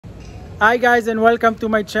Hi guys, and welcome to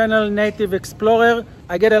my channel Native Explorer.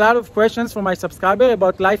 I get a lot of questions from my subscriber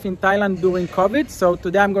about life in Thailand during COVID. So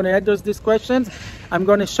today I'm going to address these questions. I'm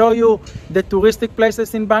going to show you the touristic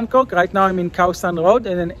places in Bangkok. Right now I'm in Kao San Road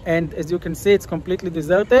and as you can see it's completely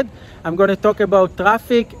deserted. I'm going to talk about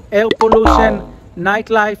traffic, air pollution,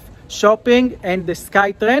 nightlife, shopping and the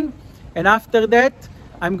Skytrain. And after that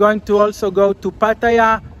I'm going to also go to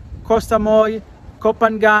Pattaya, Koh Samui, Koh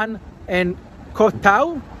Phangan and Koh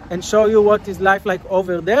Tao and show you what is life like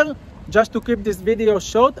over there. Just to keep this video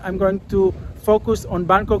short, I'm going to focus on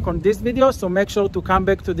Bangkok on this video, so make sure to come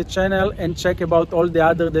back to the channel and check about all the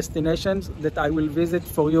other destinations that I will visit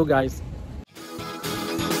for you guys.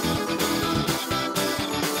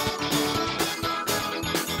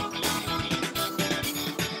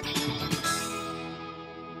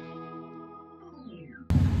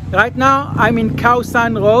 Right now I'm in Kao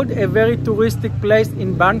San Road, a very touristic place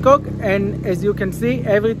in Bangkok, and as you can see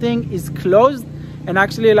everything is closed and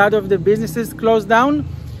actually a lot of the businesses closed down.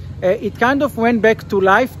 It kind of went back to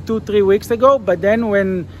life 2-3 weeks ago, but then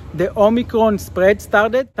when the Omicron spread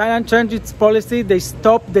started, Thailand changed its policy. They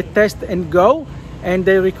stopped the test and go, and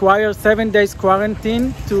they require 7 days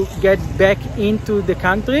quarantine to get back into the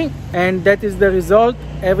country, and that is the result.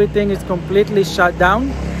 Everything is completely shut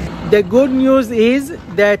down. The good news is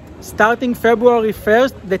that starting February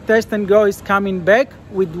 1st, the test and go is coming back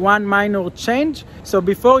with one minor change. So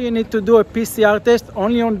before you need to do a PCR test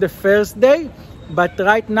only on the first day, but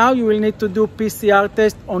right now you will need to do PCR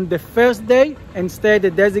test on the first day and stay at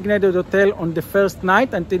the designated hotel on the first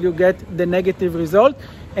night until you get the negative result.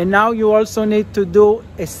 And now you also need to do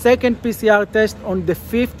a second PCR test on the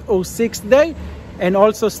 5th or 6th day and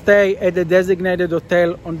also stay at the designated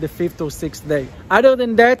hotel on the 5th or 6th day. Other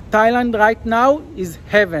than that, Thailand right now is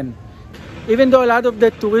heaven. Even though a lot of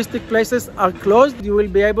the touristic places are closed, you will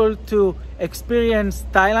be able to experience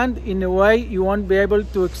Thailand in a way you won't be able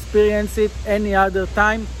to experience it any other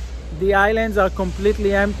time. The islands are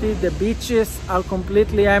completely empty, the beaches are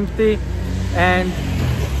completely empty, and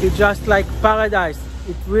it's just like paradise.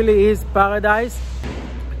 It really is paradise.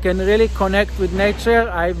 You can really connect with nature.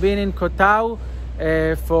 I've been in Koh Tao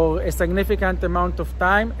for a significant amount of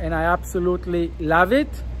time and I absolutely love it.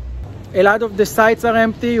 A lot of the sites are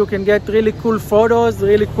empty. You can get really cool photos,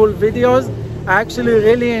 really cool videos. I actually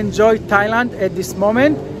really enjoy Thailand at this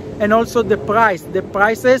moment, and also the price. The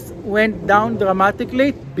prices went down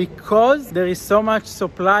dramatically because there is so much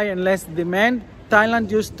supply and less demand.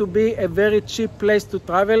 Thailand used to be a very cheap place to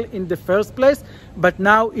travel in the first place, but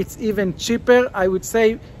now it's even cheaper. I would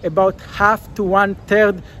say about half to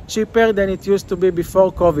 1/3 cheaper than it used to be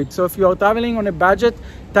before COVID. So if you are traveling on a budget,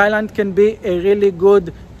 Thailand can be a really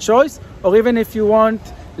good choice. Or even if you want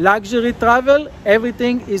luxury travel,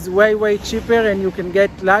 everything is way cheaper and you can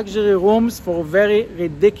get luxury rooms for very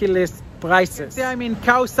ridiculous prices. See, I'm in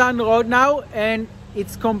Kao San Road now and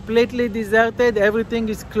it's completely deserted. Everything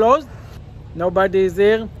is closed. Nobody is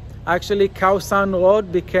here. Actually, Kao San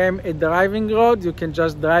Road became a driving road. You can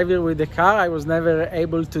just drive here with the car. I was never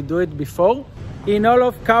able to do it before. In all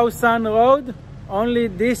of Kao San Road, only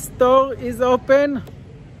this store is open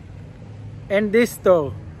and this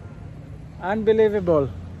store. Unbelievable.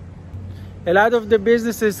 A lot of the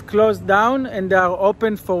businesses closed down and they are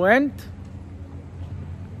open for rent.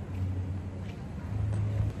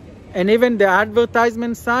 And even the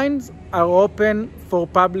advertisement signs are open for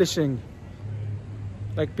publishing.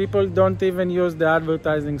 Like people don't even use the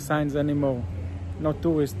advertising signs anymore. No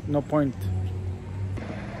tourists, no point.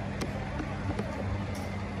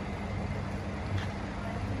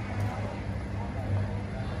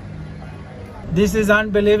 This is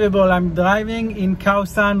unbelievable. I'm driving in Kao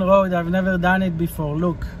San Road. I've never done it before.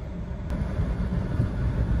 Look.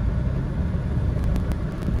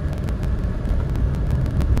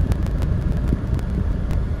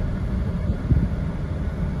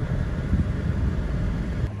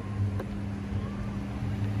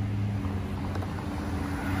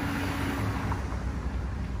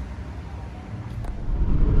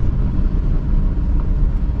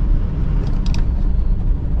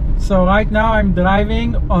 So right now I'm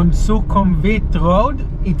driving on Sukhumvit Road.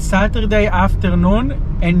 It's Saturday afternoon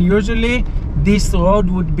and usually this road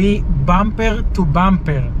would be bumper to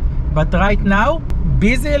bumper. But right now,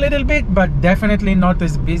 busy a little bit, but definitely not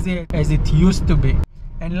as busy as it used to be.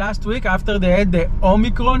 And last week after they had the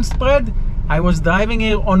Omicron spread, I was driving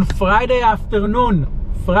here on Friday afternoon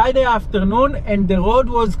and the road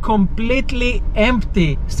was completely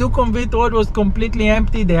empty. Sukhumvit Road was completely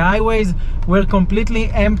empty. The highways were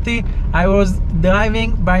completely empty. I was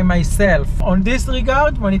driving by myself. On this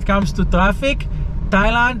regard, when it comes to traffic,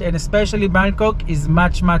 Thailand and especially Bangkok is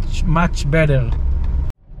much better.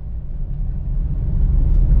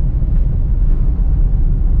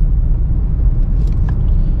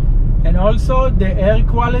 also the air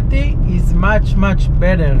quality is much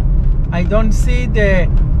better. I don't see the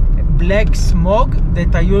black smoke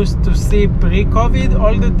that I used to see pre-COVID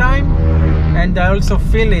all the time, and I also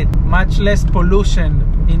feel it, much less pollution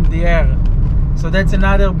in the air. So that's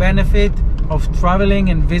another benefit of traveling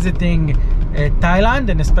and visiting Thailand,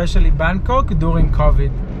 and especially Bangkok during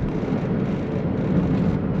COVID.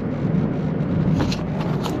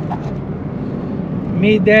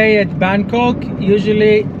 Midday at Bangkok,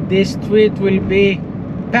 usually this street will be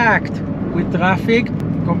packed with traffic,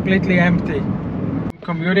 completely empty.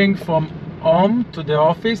 Commuting from home to the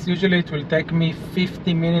office, usually it will take me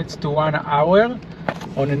 50 minutes to 1 hour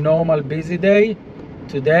on a normal busy day.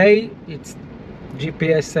 Today it's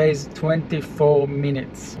GPS says 24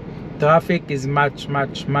 minutes. Traffic is much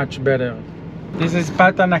better. This is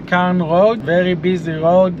Patanakan Road, very busy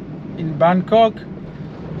road in Bangkok.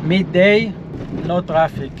 Midday, no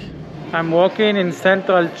traffic. I'm walking in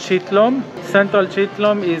Central Chitlom. Central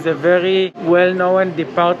Chitlom is a very well-known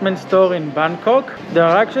department store in Bangkok. There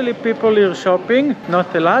are actually people here shopping,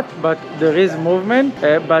 not a lot, but there is movement.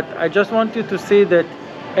 But I just want you to see that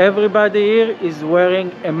everybody here is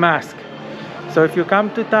wearing a mask. So if you come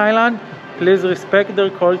to Thailand, please respect their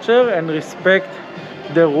culture and respect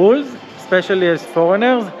the rules, especially as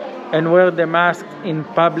foreigners, and wear the mask in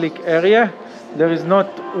public area. There is not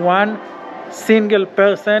one single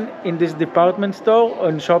person in this department store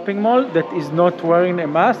or shopping mall that is not wearing a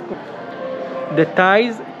mask. The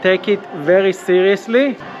Thais take it very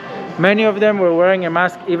seriously. Many of them were wearing a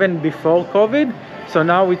mask even before COVID. So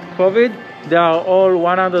now with COVID, they are all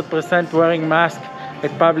 100% wearing masks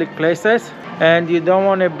at public places. And you don't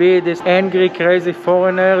want to be this angry, crazy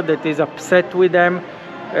foreigner that is upset with them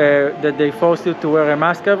that they force you to wear a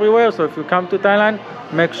mask everywhere. So if you come to Thailand,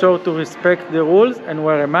 make sure to respect the rules and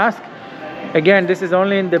wear a mask. Again, this is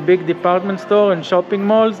only in the big department store and shopping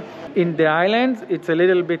malls. In the islands, it's a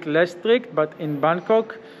little bit less strict, but in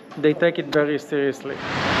Bangkok, they take it very seriously.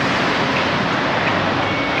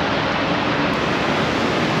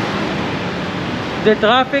 The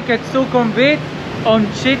traffic at Sukhumvit on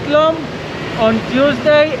Chitlom on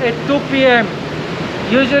Tuesday at 2 p.m.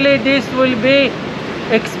 Usually this will be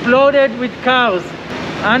exploded with cars.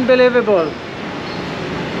 Unbelievable.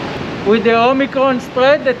 With the Omicron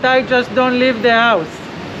spread, the Thai just don't leave the house.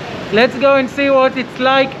 Let's go and see what it's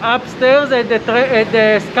like upstairs at the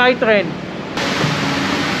Skytrain.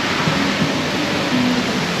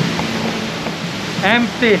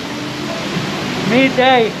 Empty.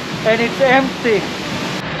 Midday and it's empty.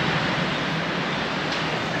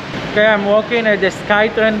 Okay, I'm walking at the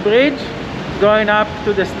Skytrain bridge, going up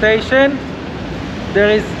to the station. There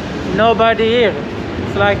is nobody here.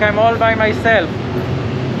 It's like I'm all by myself.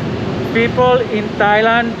 People in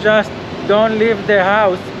Thailand just don't leave the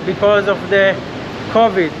house because of the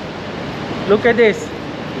COVID. Look at this.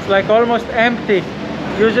 It's like almost empty.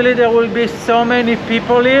 Usually there will be so many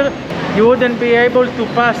people here, you wouldn't be able to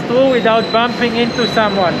pass through without bumping into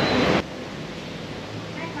someone.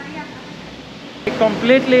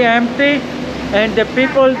 Completely empty, and the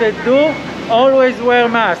people that do always wear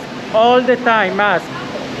masks, all the time, mask.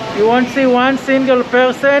 You won't see one single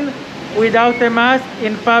person without a mask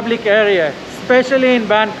in public area, especially in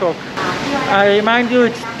Bangkok. I remind you,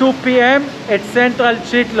 it's 2 p.m. at Central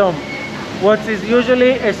Chitlom, what is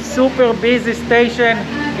usually a super busy station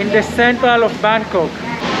in the central of Bangkok.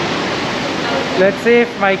 Let's see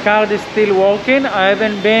if my card is still working. I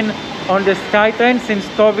haven't been on the Skytrain since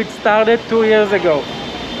COVID started 2 years ago.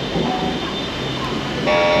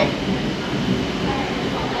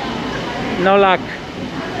 No luck.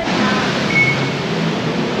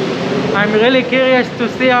 I'm really curious to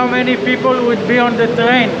see how many people would be on the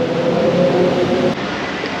train.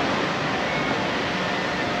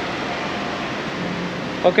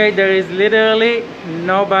 Okay, there is literally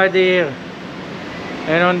nobody here.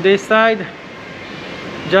 And on this side,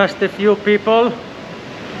 just a few people.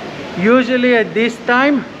 Usually at this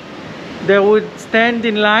time, they would stand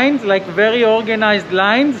in lines, like very organized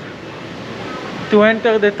lines, to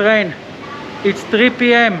enter the train. It's 3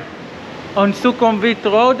 p.m. on Sukhumvit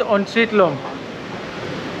Road on Chitlom.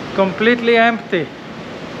 Completely empty.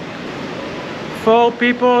 4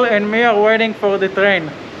 people and me are waiting for the train.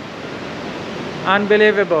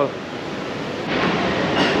 Unbelievable.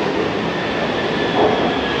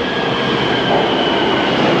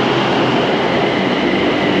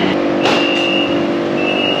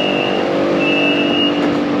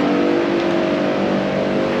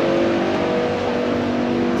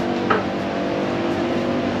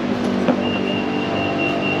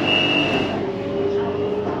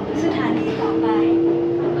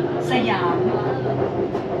 Siam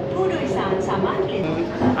ผู้โดยสาร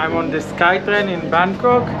I'm on the Skytrain in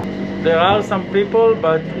Bangkok. There are some people,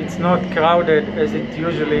 but it's not crowded as it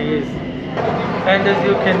usually is. And as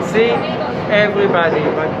you can see, everybody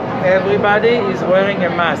is wearing a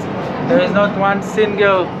mask. There is not one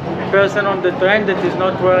single person on the train that is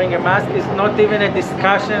not wearing a mask. It's not even a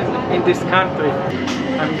discussion in this country.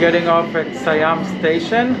 I'm getting off at Siam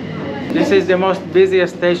station. This is the most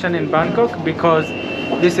busiest station in Bangkok because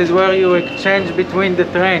this is where you exchange between the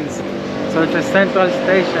trains. So it's a central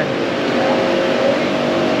station.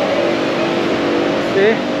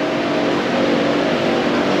 See?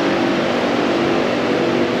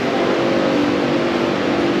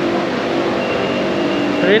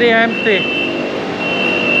 Pretty empty.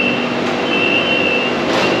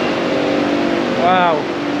 Wow.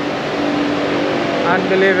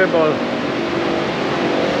 Unbelievable.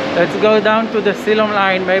 Let's go down to the Siam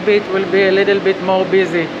line. Maybe it will be a little bit more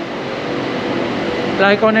busy.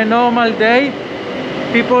 Like on a normal day,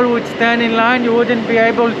 people would stand in line. You wouldn't be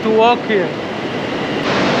able to walk here.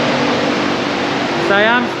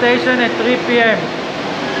 Siam station at 3 p.m.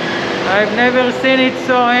 I've never seen it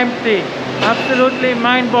so empty. Absolutely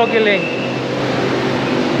mind-boggling.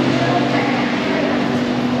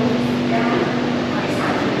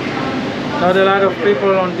 Not a lot of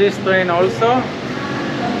people on this train also.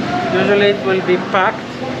 Usually it will be packed,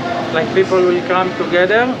 like people will come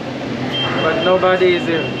together, but nobody is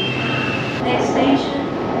here. Next station,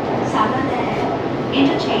 Thailand,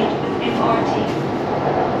 interchange with MRT.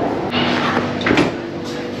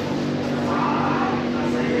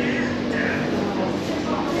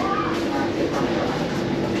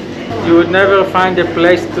 You would never find a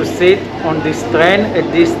place to sit on this train at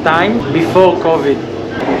this time before COVID.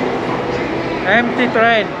 Empty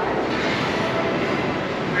train.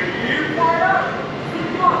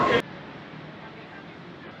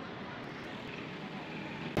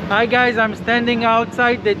 Hi guys, I'm standing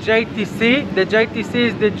outside the JTC. The JTC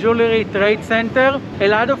is the Jewelry Trade Center. A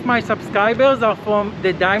lot of my subscribers are from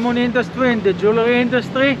the diamond industry and the jewelry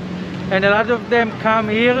industry, and a lot of them come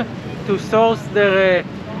here to source their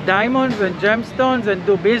diamonds and gemstones and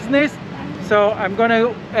do business. So I'm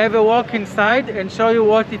gonna have a walk inside and show you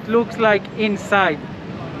what it looks like inside.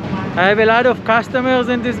 I have a lot of customers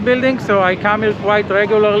in this building, so I come here quite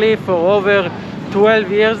regularly for over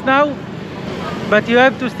 12 years now. But you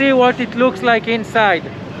have to see what it looks like inside.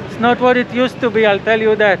 It's not what it used to be, I'll tell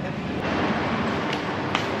you that.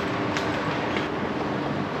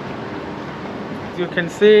 As you can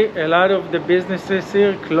see, a lot of the businesses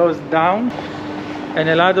here closed down, and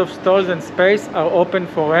a lot of stores and space are open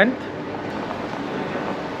for rent.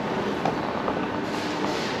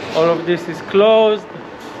 All of this is closed,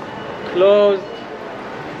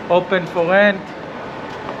 open for rent.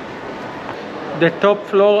 The top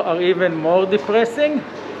floor are even more depressing.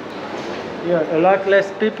 Yeah, a lot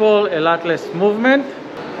less people, a lot less movement.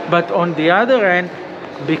 But on the other end,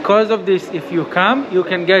 because of this, if you come, you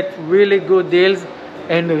can get really good deals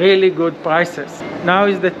and really good prices. Now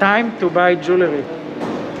is the time to buy jewelry.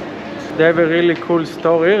 They have a really cool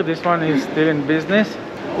store here. This one is still in business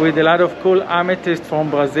with a lot of cool amethyst from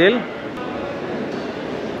Brazil.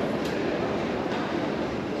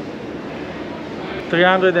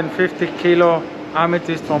 $350 kilo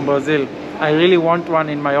amethyst from Brazil. I really want one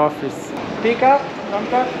in my office. Pick up, don't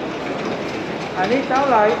cut. I need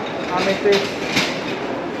like amethyst.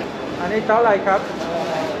 I need like up.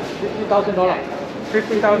 $50,000.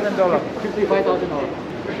 $50,000.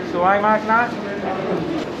 $55,000. So I Magna.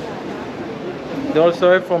 They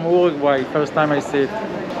also have from Uruguay. First time I see it.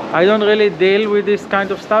 I don't really deal with this kind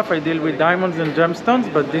of stuff. I deal with diamonds and gemstones,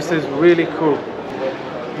 but this is really cool.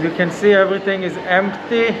 You can see everything is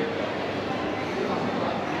empty.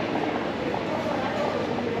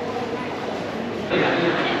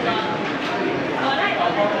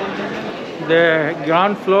 The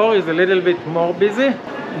ground floor is a little bit more busy,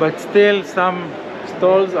 but still some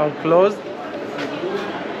stalls are closed.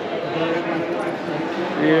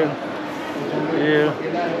 Here, here,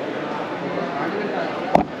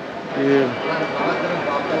 here.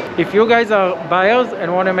 If you guys are buyers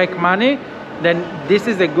and want to make money, then this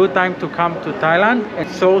is a good time to come to Thailand and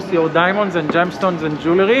source your diamonds and gemstones and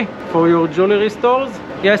jewelry for your jewelry stores.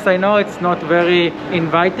 Yes, I know it's not very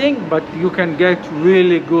inviting, but you can get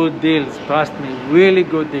really good deals, trust me, really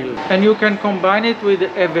good deals. And you can combine it with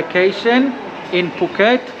a vacation in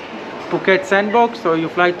Phuket Sandbox. So you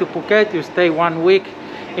fly to Phuket, you stay 1 week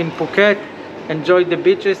in Phuket, enjoy the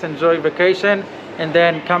beaches, enjoy vacation, and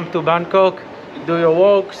then come to Bangkok, do your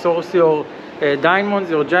work, source your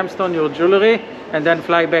diamonds, your gemstone, your jewelry, and then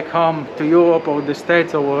fly back home to Europe or the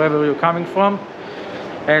States or wherever you're coming from,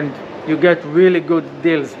 and you get really good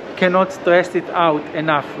deals. Cannot stress it out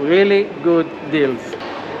enough. Really good deals.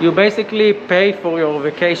 You basically pay for your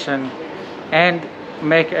vacation and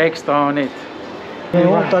make extra on it.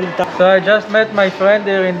 So I just met my friend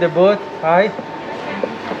here in the booth. Hi.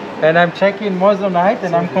 And I'm checking Moissanite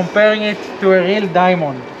and I'm comparing it to a real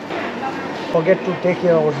diamond. Forget to take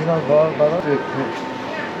your original gold, brother.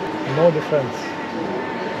 No difference.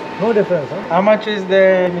 No difference, huh? How much is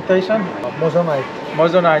the imitation? Moissanite.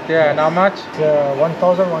 Moissanite, yeah. And how much? It's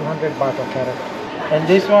 1,100 baht a carat. And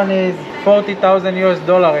this one is 40,000 US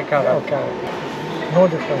dollar a carat. Okay. No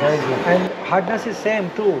difference. And hardness is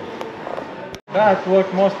same too. But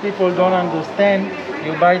what most people don't understand,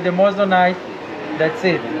 you buy the Moissanite, that's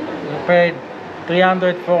it. You paid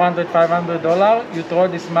 $300, $400, $500, you throw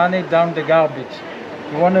this money down the garbage.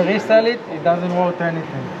 You want to resell it, it doesn't worth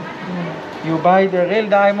anything. You buy the real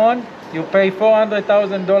diamond, you pay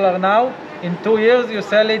 $400,000 now, in 2 years you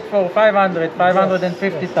sell it for 500,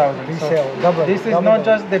 550,000. Yes. So Resale, double. this is double, not double.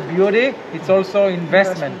 just the beauty, it's also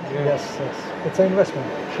investment. Yes, yes. It's an investment,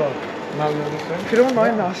 sure. Now you understand? If you don't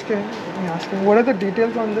mind asking, what are the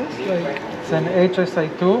details on this? Like, It's an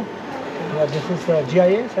HSI2. Yeah, this is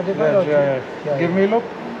GIA certified? or Yeah. Give me a look.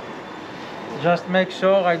 Just make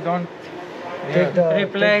sure I don't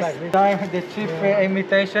replace the cheap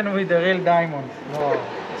imitation with the real diamond. No,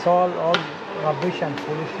 it's all rubbish and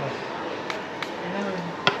foolishness.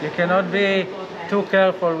 You cannot be too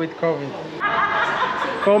careful with COVID.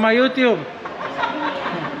 For my YouTube.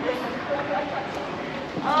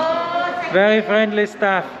 Very friendly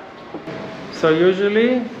staff. So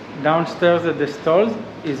usually downstairs at the stalls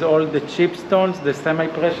is all the cheap stones, the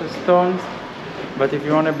semi-precious stones. But if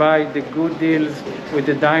you want to buy the good deals with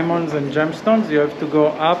the diamonds and gemstones, you have to go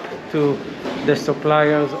up to the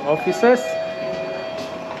suppliers' offices.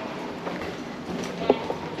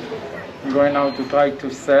 I'm going now to try to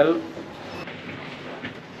sell.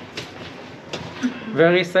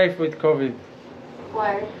 Very safe with COVID.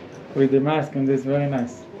 Why? With the mask, and it's very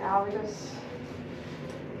nice. Yeah, because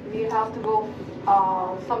we have to go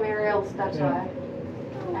somewhere else, that's why.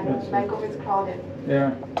 And Bangkok is crowded.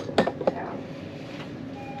 Yeah. Yeah.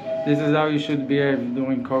 This is how you should behave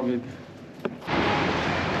during COVID.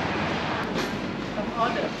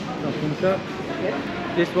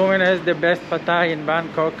 This woman has the best pad thai in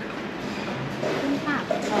Bangkok.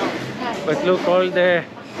 But look, all the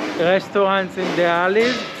restaurants in the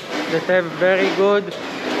alleys that have very good,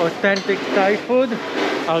 authentic Thai food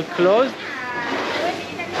are closed.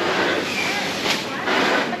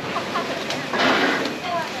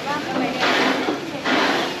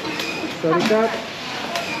 Sorry, Kat.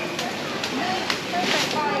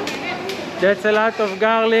 That's a lot of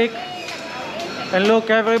garlic. And look,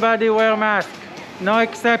 everybody wear masks. No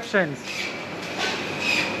exceptions.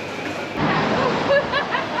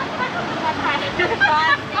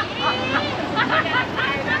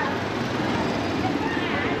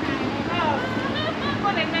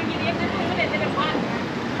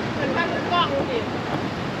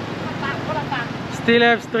 Still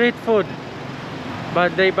have street food,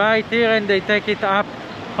 but they buy it here and they take it up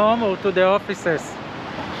home or to the offices.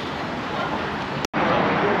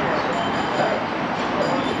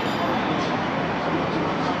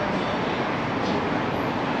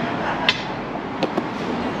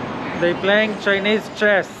 They playing Chinese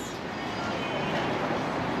chess.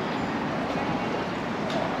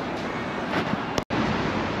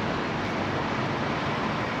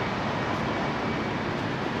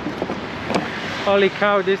 Holy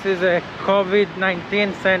cow, this is a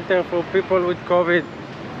COVID-19 center for people with COVID.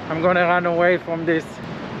 I'm gonna run away from this.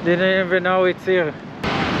 Didn't even know it's here.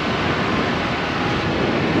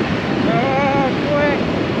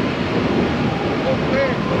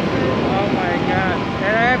 Oh my god,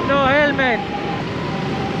 and I have no helmet.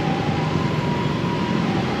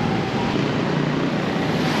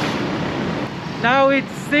 Now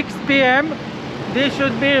it's 6 p.m. This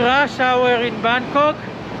should be rush hour in Bangkok.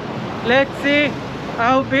 Let's see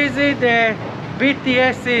how busy the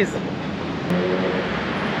BTS is.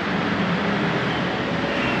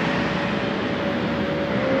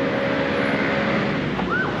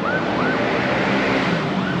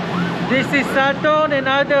 This is Saturn,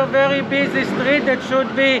 another very busy street that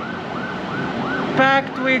should be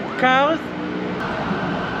packed with cars.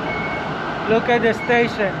 Look at the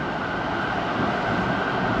station.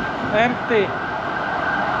 Empty.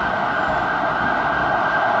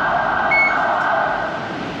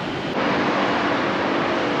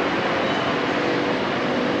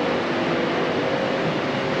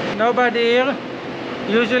 Nobody here.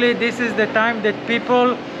 Usually this is the time that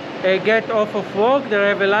people get off of work. There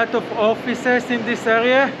are a lot of offices in this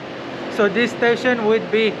area, so this station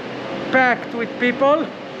would be packed with people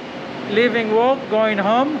leaving work, going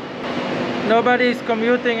home. Nobody is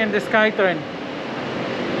commuting in the Skytrain.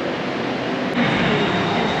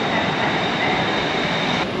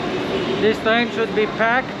 This train should be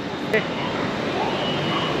packed.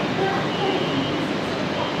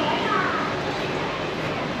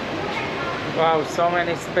 Wow, so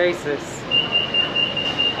many spaces.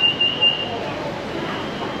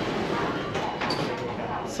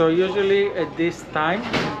 So usually at this time,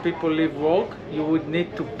 when people leave work, you would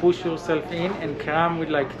need to push yourself in and cram with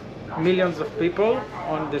like millions of people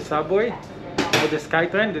on the subway or the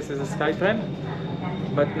Skytrain. This is a Skytrain.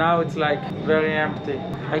 But now it's like very empty.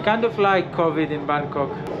 I kind of like COVID in Bangkok.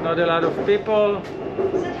 Not a lot of people,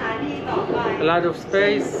 a lot of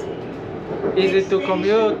space, easy to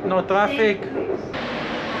commute, no traffic.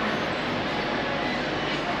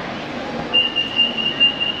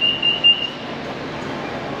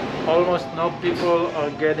 Almost no people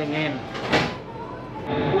are getting in.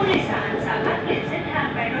 ผู้โดยสารสามารถเปลี่ยนเส้นทาง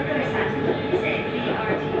ไปรถโดยสารสนุกพิเศษ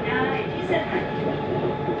BRT ได้ที่สถานี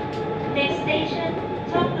Next station,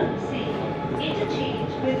 Thailand Sea,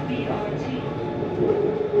 interchange with BRT.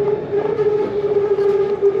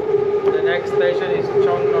 The next station is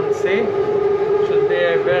Chongnam Sea. Should be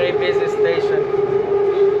a very busy station.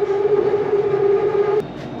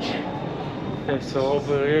 Okay, so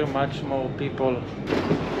over here much more people.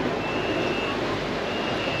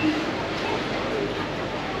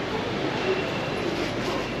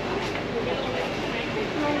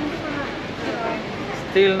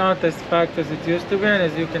 Still not as packed as it used to be, and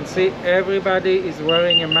as you can see, everybody is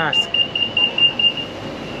wearing a mask.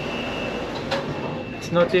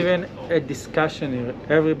 It's not even a discussion here.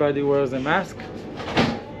 Everybody wears a mask.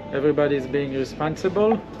 Everybody is being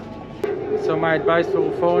responsible. So my advice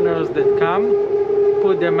for foreigners that come,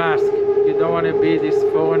 put the mask. You don't want to be these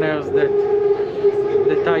foreigners that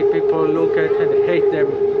the Thai people look at and hate them.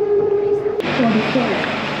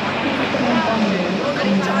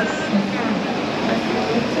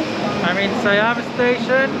 I'm in Siam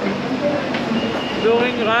station.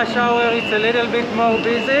 During rush hour it's a little bit more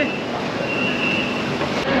busy.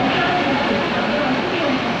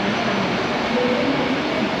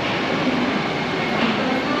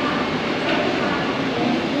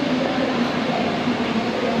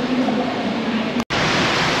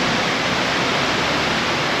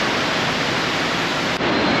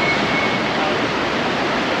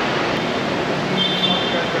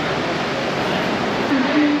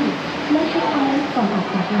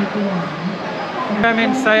 I'm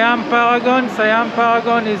in Siam Paragon. Siam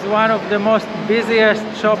Paragon is one of the most busiest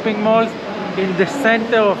shopping malls in the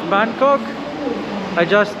center of Bangkok. I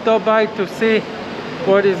just stopped by to see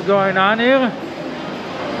what is going on here.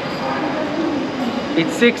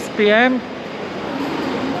 It's 6 p.m.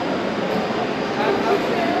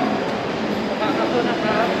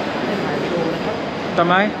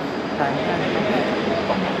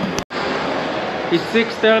 It's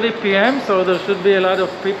 6:30 p.m. so there should be a lot of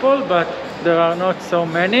people, but there are not so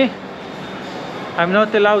many. I'm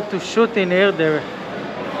not allowed to shoot in here. The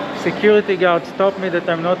security guard stopped me that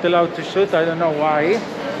I'm not allowed to shoot. I don't know why,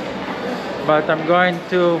 but I'm going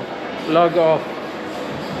to log off.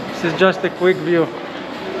 This is just a quick view.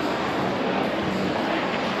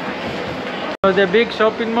 So the big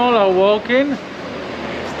shopping mall are working.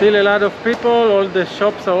 Still a lot of people. All the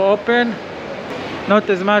shops are open. Not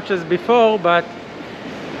as much as before, but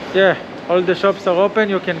yeah, all the shops are open.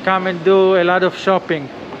 You can come and do a lot of shopping.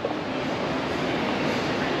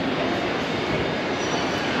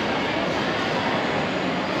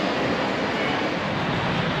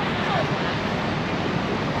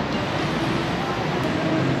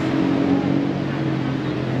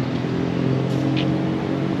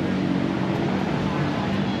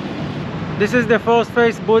 This is the fourth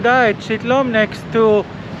face Buddha at Chitlom next to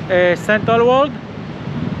Central World.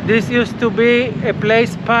 This used to be a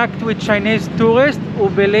place packed with Chinese tourists who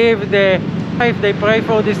believe that if they pray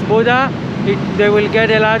for this Buddha, they will get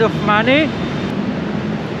a lot of money.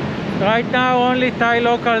 Right now only Thai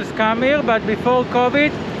locals come here, but before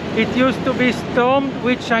COVID it used to be stormed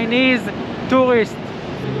with Chinese tourists.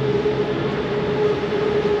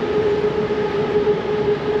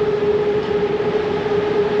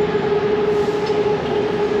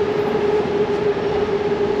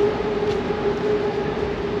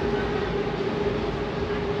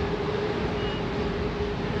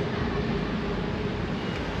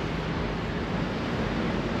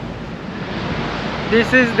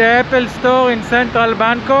 This is the Apple store in central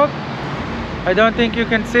Bangkok. I don't think you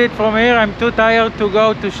can see it from here. I'm too tired to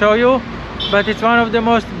go to show you. But it's one of the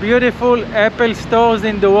most beautiful Apple stores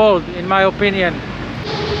in the world, in my opinion.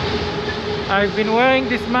 I've been wearing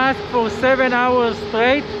this mask for 7 hours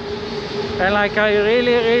straight, and like I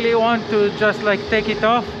really want to just like take it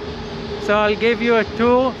off. So I'll give you a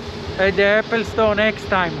tour at the Apple Store next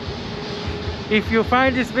time. If you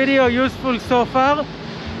find this video useful so far,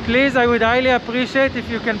 please, I would highly appreciate if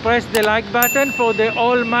you can press the like button for the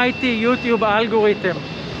almighty YouTube algorithm.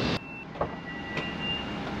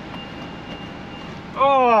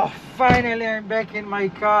 Oh, finally I'm back in my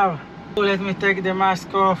car. Let me take the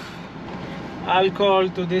mask off. Alcohol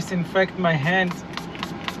to disinfect my hands.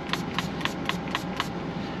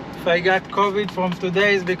 If I got COVID from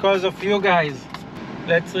today, it's because of you guys.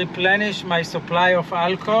 Let's replenish my supply of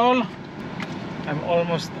alcohol. I'm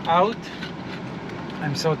almost out.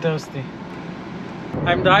 I'm so thirsty.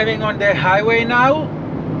 I'm driving on the highway now.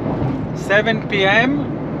 7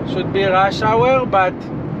 p.m. should be rush hour, but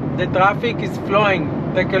the traffic is flowing.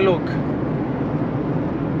 Take a look.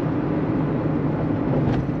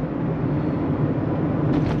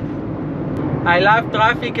 I love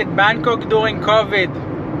traffic at Bangkok during COVID.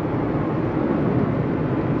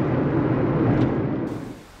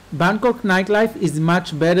 Bangkok nightlife is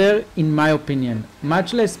much better in my opinion.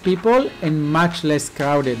 Much less people and much less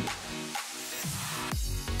crowded.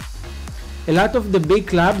 A lot of the big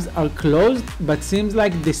clubs are closed, but seems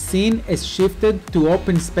like the scene has shifted to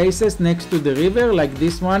open spaces next to the river, like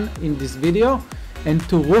this one in this video, and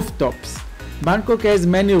to rooftops. Bangkok has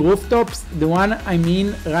many rooftops. The one I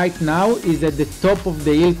mean right now is at the top of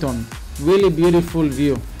the Hilton. Really beautiful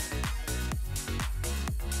view.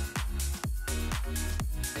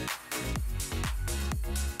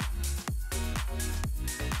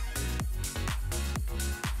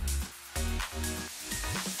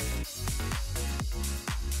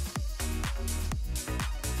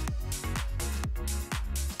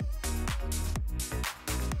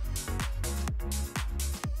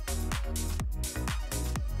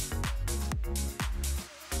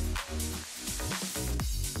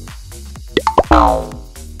 Wow.